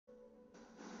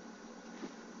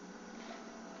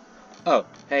Oh,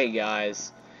 hey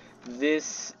guys,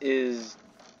 this is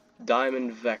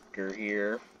Diamond Vector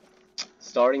here,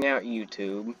 starting out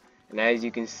YouTube, and as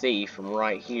you can see from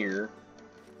right here,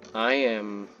 I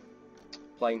am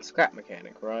playing Scrap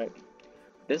Mechanic, right?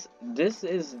 This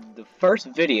is the first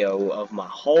video of my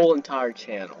whole entire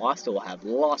channel. I still have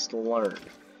lots to learn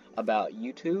about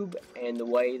YouTube and the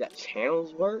way that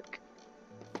channels work.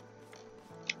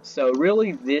 So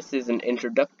really, this is an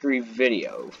introductory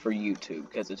video for YouTube,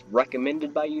 because it's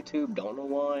recommended by YouTube, don't know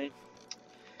why.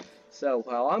 So,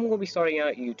 how I'm going to be starting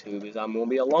out YouTube is I'm going to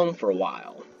be alone for a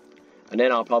while. And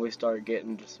then I'll probably start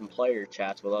getting into some player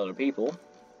chats with other people.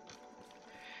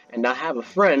 And I have a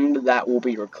friend that will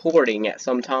be recording at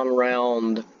some time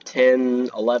around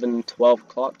 10, 11, 12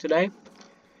 o'clock today.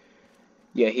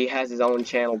 Yeah, he has his own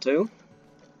channel too.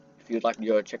 If you'd like to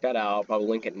go check that out, I'll probably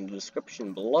link it in the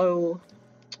description below.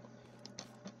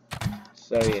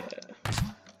 So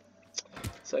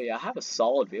yeah, I have a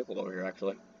solid vehicle over here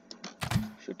actually.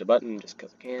 Shoot the button just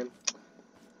because I can.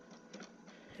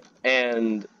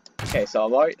 And okay,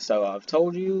 so I've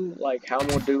told you like how I'm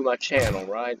gonna do my channel,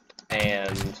 right?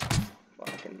 And well,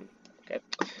 I can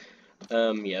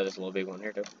yeah, there's a little big one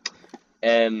here too.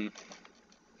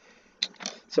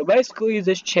 So basically,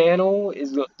 this channel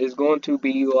is going to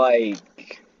be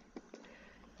like,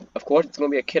 of course, it's going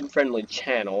to be a kid-friendly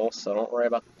channel, so don't worry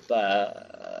about that.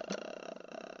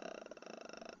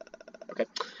 Okay,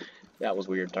 that was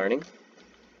weird turning.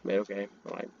 Okay,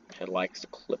 my head likes to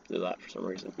clip through that for some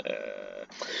reason.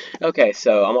 Okay,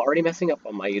 so I'm already messing up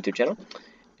on my YouTube channel,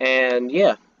 and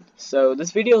yeah, so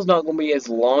this video is not going to be as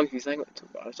long as you think.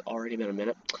 It's already been a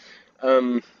minute.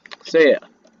 So yeah.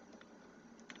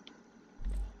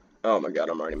 Oh my god,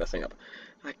 I'm already messing up.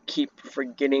 I keep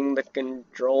forgetting the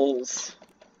controls.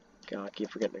 God, I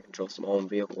keep forgetting the controls to my own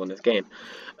vehicle in this game.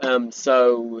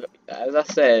 So, as I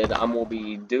said, I'm going to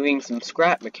be doing some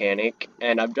Scrap Mechanic,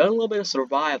 and I've done a little bit of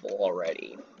survival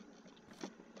already.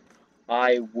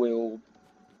 I don't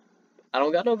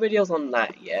got no videos on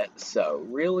that yet, so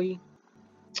really,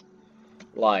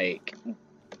 like,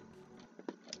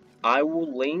 I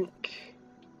will link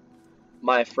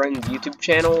my friend's YouTube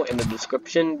channel in the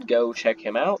description. Go check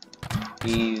him out.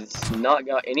 He's not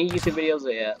got any YouTube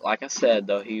videos yet. Like I said,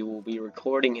 though, he will be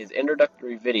recording his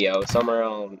introductory video somewhere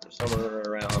around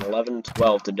 11,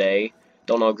 12 today.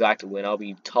 Don't know exactly when. I'll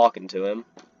be talking to him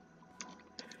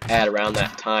at around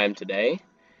that time today.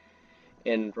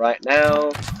 And right now,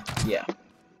 yeah,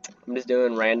 I'm just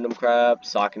doing random crap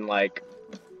so I can like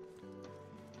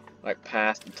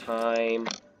pass the time.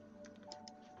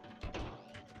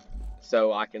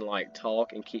 So I can like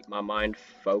talk and keep my mind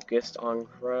focused on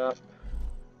crap.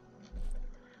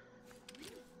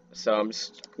 So I'm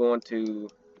just going to,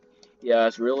 yeah,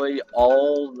 that's really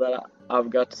all that I've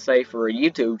got to say for a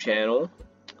YouTube channel.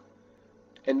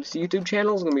 And this YouTube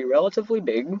channel is going to be relatively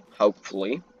big,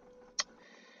 hopefully.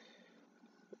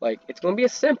 Like, it's going to be a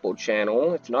simple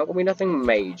channel. It's not going to be nothing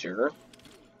major.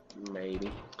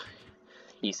 Maybe.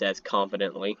 He says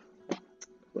confidently.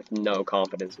 With no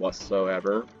confidence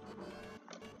whatsoever.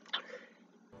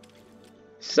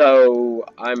 So,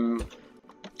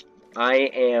 I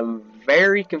am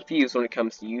very confused when it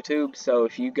comes to YouTube, so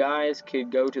if you guys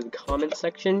could go to the comment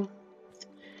section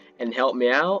and help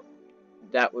me out,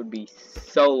 that would be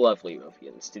so lovely of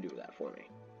you to do that for me.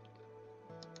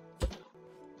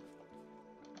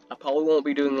 I probably won't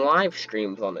be doing live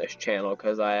streams on this channel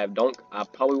because I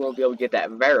probably won't be able to get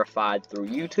that verified through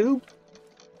YouTube,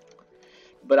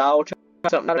 but I'll try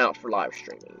something out for live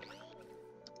streaming.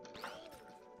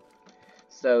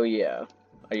 So yeah,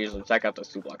 I usually check out those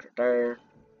 2 blocks right there.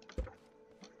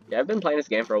 Yeah, I've been playing this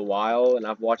game for a while, and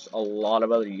I've watched a lot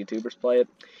of other YouTubers play it.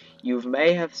 You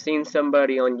may have seen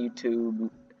somebody on YouTube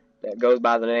that goes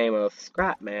by the name of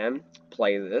Scrapman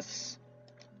play this.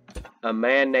 A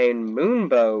man named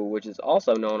Moonbow, which is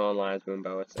also known online as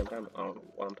Moonbow at the same time. I don't know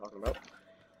what I'm talking about.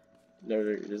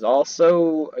 There is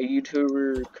also a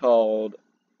YouTuber called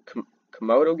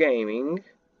Komodo Gaming.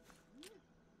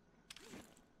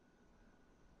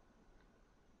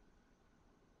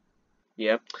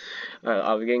 Yeah,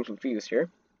 I was getting confused here.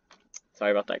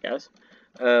 Sorry about that, guys.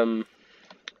 Yeah,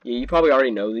 you probably already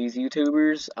know these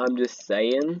YouTubers. I'm just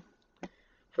saying,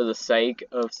 for the sake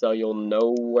of so you'll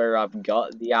know where I've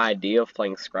got the idea of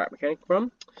playing Scrap Mechanic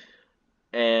from.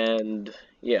 And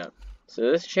yeah,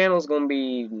 so this channel is going to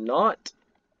be not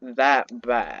that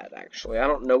bad, actually. I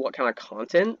don't know what kind of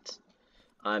content.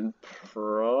 I'm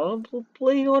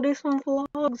probably going to do some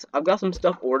vlogs. I've got some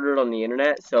stuff ordered on the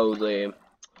internet, so the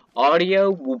audio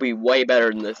will be way better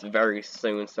than this very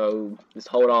soon, so just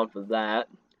hold on for that.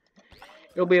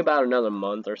 It'll be about another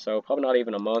month or so, probably not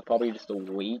even a month, probably just a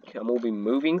week. I'm gonna be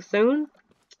moving soon.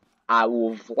 I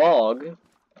will vlog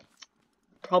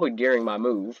probably during my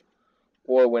move,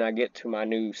 or when I get to my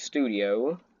new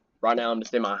studio. Right now I'm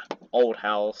just in my old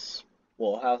house.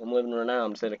 Well, house I'm living in right now,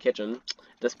 I'm just in a kitchen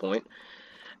at this point.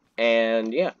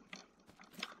 And yeah.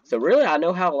 So really I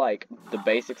know how like the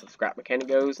basics of scrap mechanic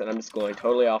goes, and I'm just going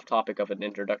totally off topic of an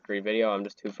introductory video. I'm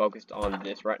just too focused on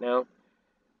this right now.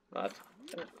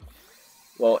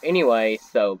 Well, anyway,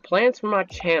 so plans for my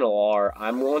channel are,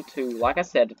 I'm going to, like I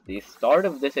said at the start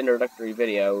of this introductory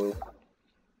video,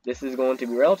 this is going to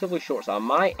be relatively short, so I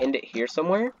might end it here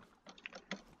somewhere.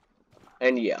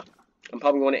 And yeah, I'm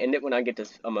probably going to end it when I get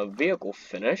this a vehicle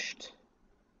finished.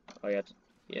 Oh yeah,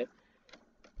 yeah.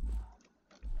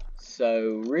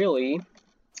 So really,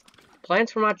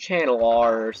 plans for my channel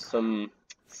are some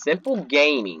simple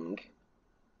gaming.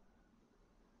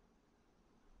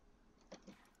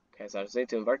 Okay, so I just need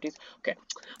to invert these. Okay,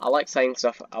 I like saying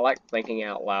stuff, I like thinking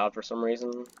out loud for some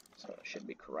reason, so it should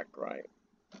be correct, right?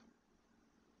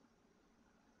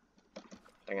 I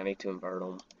think I need to invert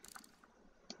them.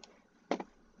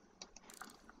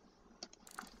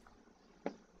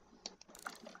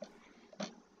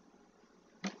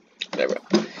 There we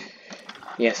go.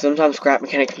 Yeah, sometimes scrap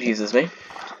mechanic confuses me,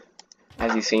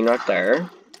 as you've seen right there.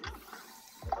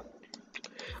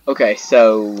 Okay,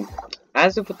 so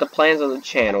as with the plans of the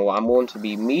channel, I'm going to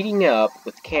be meeting up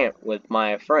with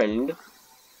my friend.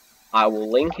 I will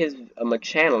link his my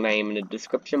channel name in the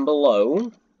description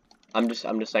below. I'm just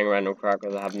saying random crap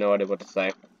because I have no idea what to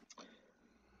say.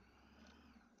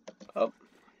 Oh,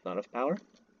 not enough power.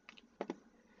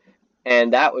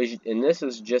 And this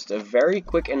is just a very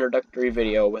quick introductory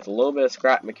video with a little bit of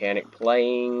scrap mechanic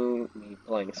playing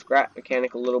scrap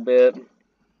mechanic a little bit.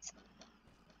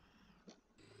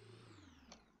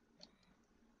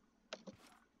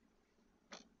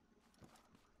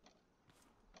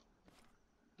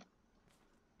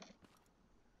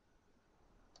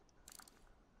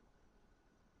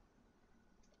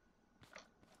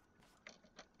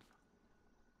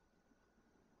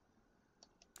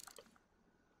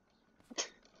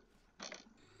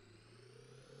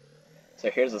 So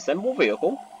here's a simple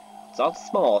vehicle. It's not the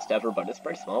smallest ever, but it's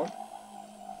pretty small.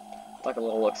 It's like a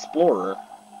little explorer.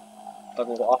 It's like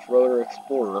a little off-roader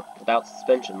explorer without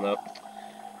suspension though.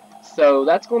 So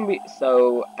that's going to be,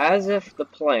 so as if the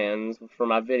plans for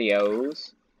my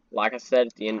videos, like I said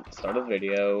at the start of the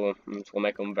video, I'm just going to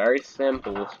make them very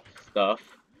simple stuff.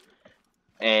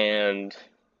 And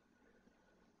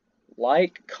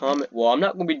like, comment, well, I'm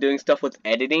not going to be doing stuff with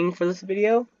editing for this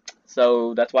video.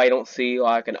 So that's why you don't see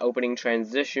like an opening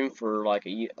transition for like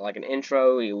an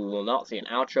intro. You will not see an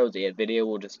outro. The video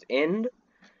will just end.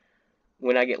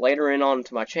 When I get later in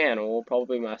onto my channel,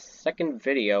 probably my second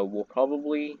video will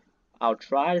probably, I'll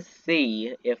try to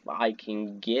see if I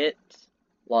can get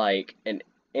like an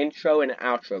intro and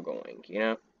outro going, you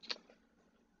know?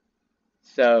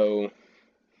 So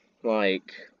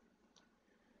like,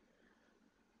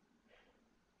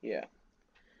 yeah.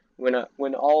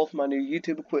 When all of my new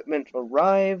YouTube equipment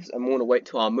arrives, I'm going to wait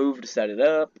till I move to set it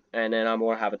up, and then I'm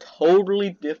going to have a totally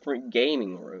different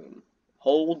gaming room.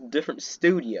 Whole different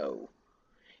studio.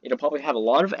 It'll probably have a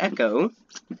lot of echo,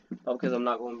 because I'm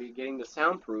not going to be getting the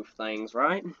soundproof things,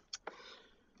 right?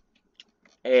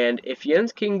 And if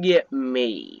Jens can get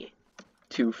me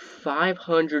to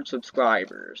 500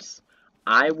 subscribers,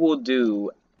 I will do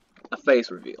a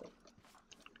face reveal.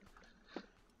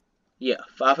 Yeah,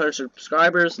 500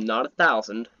 subscribers, not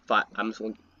 1,000.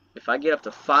 If I get up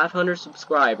to 500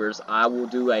 subscribers, I will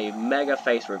do a mega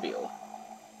face reveal.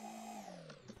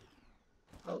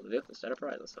 Oh, the vehicle set up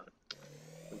right this time.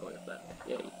 I'm going up that.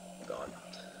 Yay. God.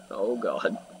 Oh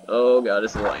god. Oh god,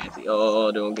 this is a little antsy.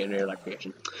 Oh, don't get near that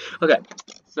creation. Okay,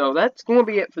 so that's going to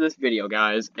be it for this video,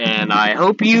 guys. And I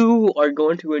hope you are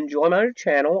going to enjoy my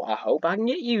channel. I hope I can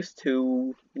get used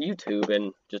to YouTube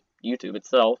and just YouTube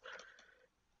itself.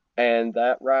 And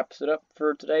that wraps it up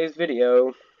for today's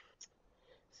video.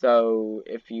 So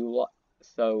if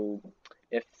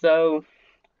so,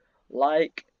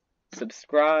 like,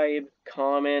 subscribe,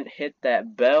 comment, hit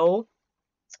that bell,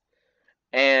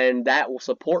 and that will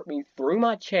support me through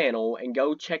my channel. And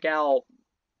go check out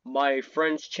my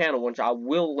friend's channel, which I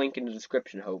will link in the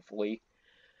description, hopefully,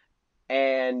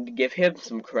 and give him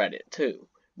some credit too,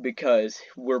 because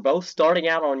we're both starting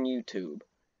out on YouTube.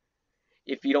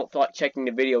 If you don't feel like checking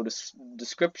the video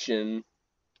description,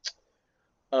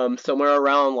 somewhere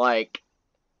around like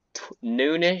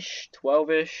noonish,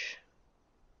 12ish,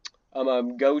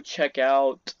 go check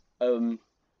out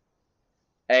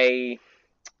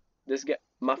this guy.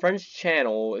 my friend's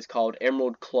channel is called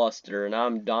Emerald Cluster, and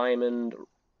I'm Diamond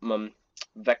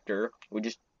Vector. We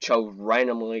just chose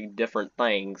randomly different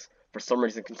things for some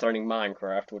reason concerning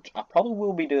Minecraft, which I probably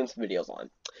will be doing some videos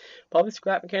on. Probably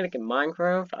scrap mechanic in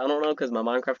Minecraft. I don't know, because my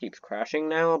Minecraft keeps crashing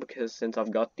now, because since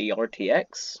I've got the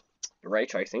RTX, ray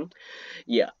tracing,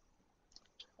 yeah,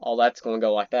 all that's going to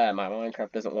go like that. My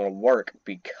Minecraft doesn't want to work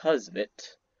because of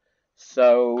it.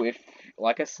 So, if,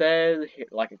 like I said,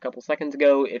 like a couple seconds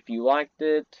ago, if you liked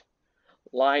it,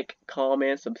 like,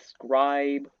 comment,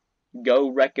 subscribe, go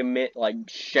recommend, like,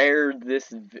 share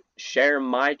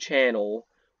my channel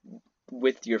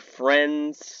with your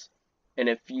friends, and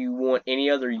if you want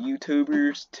any other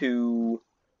YouTubers to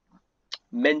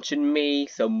mention me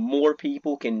so more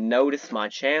people can notice my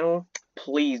channel,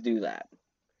 please do that.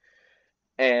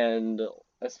 And,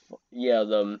 yeah,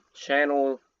 the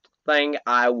channel thing,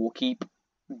 I will keep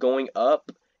going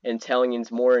up and telling you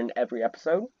more in every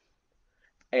episode.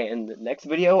 And the next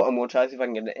video, I'm gonna try to see if I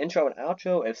can get an intro and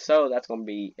outro. If so, that's gonna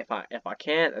be, if I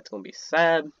can't, that's gonna be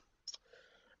sad.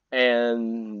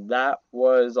 And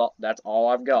that's all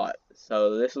I've got.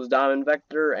 So this was Diamond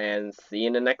Vector, and see you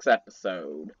in the next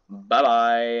episode. Bye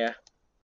bye.